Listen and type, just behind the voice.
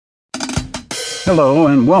Hello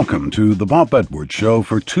and welcome to the Bob Edwards Show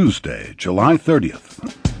for Tuesday, July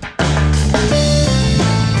 30th.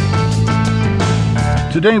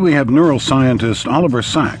 Today we have neuroscientist Oliver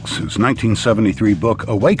Sacks, whose 1973 book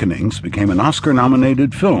Awakenings became an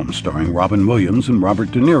Oscar-nominated film starring Robin Williams and Robert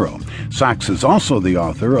De Niro. Sacks is also the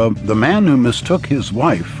author of The Man Who Mistook His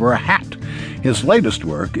Wife for a Hat. His latest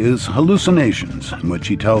work is Hallucinations, in which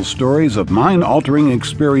he tells stories of mind-altering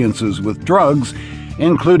experiences with drugs,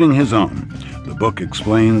 including his own. The book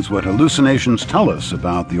explains what hallucinations tell us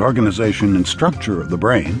about the organization and structure of the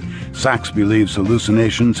brain. Sacks believes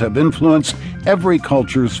hallucinations have influenced every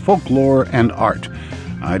culture's folklore and art.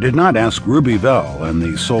 I did not ask Ruby Velle and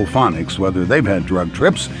the Soulphonics whether they've had drug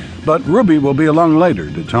trips, but Ruby will be along later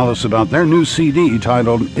to tell us about their new CD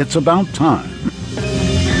titled It's About Time.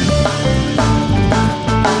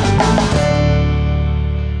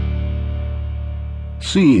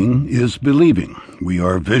 Seeing is believing. We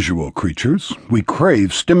are visual creatures. We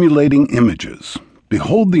crave stimulating images.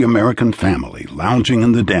 Behold the American family lounging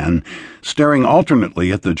in the den, staring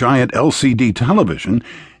alternately at the giant LCD television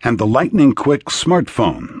and the lightning-quick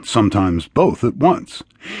smartphone, sometimes both at once.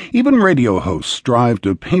 Even radio hosts strive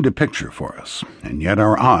to paint a picture for us, and yet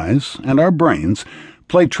our eyes and our brains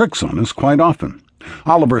play tricks on us quite often.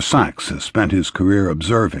 Oliver Sacks has spent his career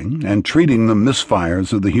observing and treating the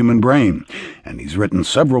misfires of the human brain, and he's written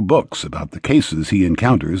several books about the cases he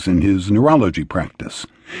encounters in his neurology practice.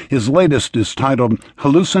 His latest is titled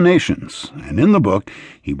Hallucinations, and in the book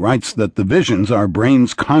he writes that the visions our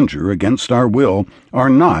brains conjure against our will are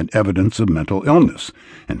not evidence of mental illness.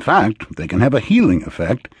 In fact, they can have a healing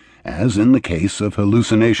effect, as in the case of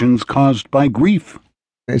hallucinations caused by grief.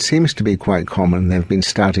 It seems to be quite common. There have been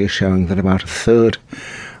studies showing that about a third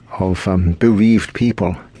of bereaved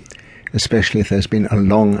people, especially if there's been a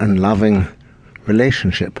long and loving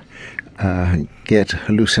relationship, get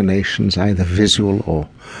hallucinations, either visual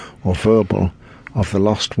or verbal, of the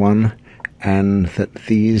lost one, and that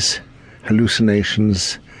these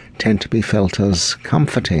hallucinations tend to be felt as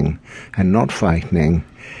comforting and not frightening.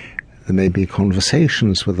 There may be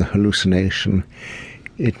conversations with the hallucination.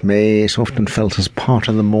 It's often felt as part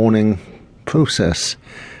of the mourning process,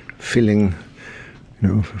 filling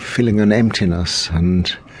an emptiness, and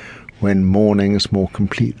when mourning is more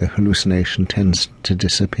complete, the hallucination tends to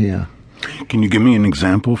disappear. Can you give me an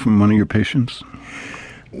example from one of your patients?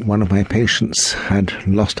 One of my patients had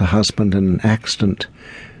lost her husband in an accident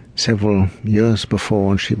several years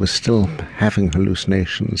before, and she was still having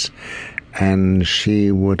hallucinations. And she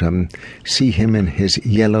would see him in his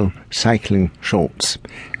yellow cycling shorts,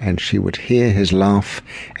 and she would hear his laugh,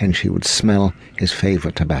 and she would smell his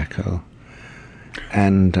favorite tobacco.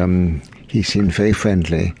 And he seemed very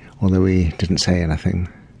friendly, although he didn't say anything.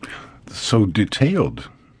 So detailed.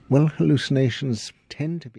 Well, hallucinations tend to be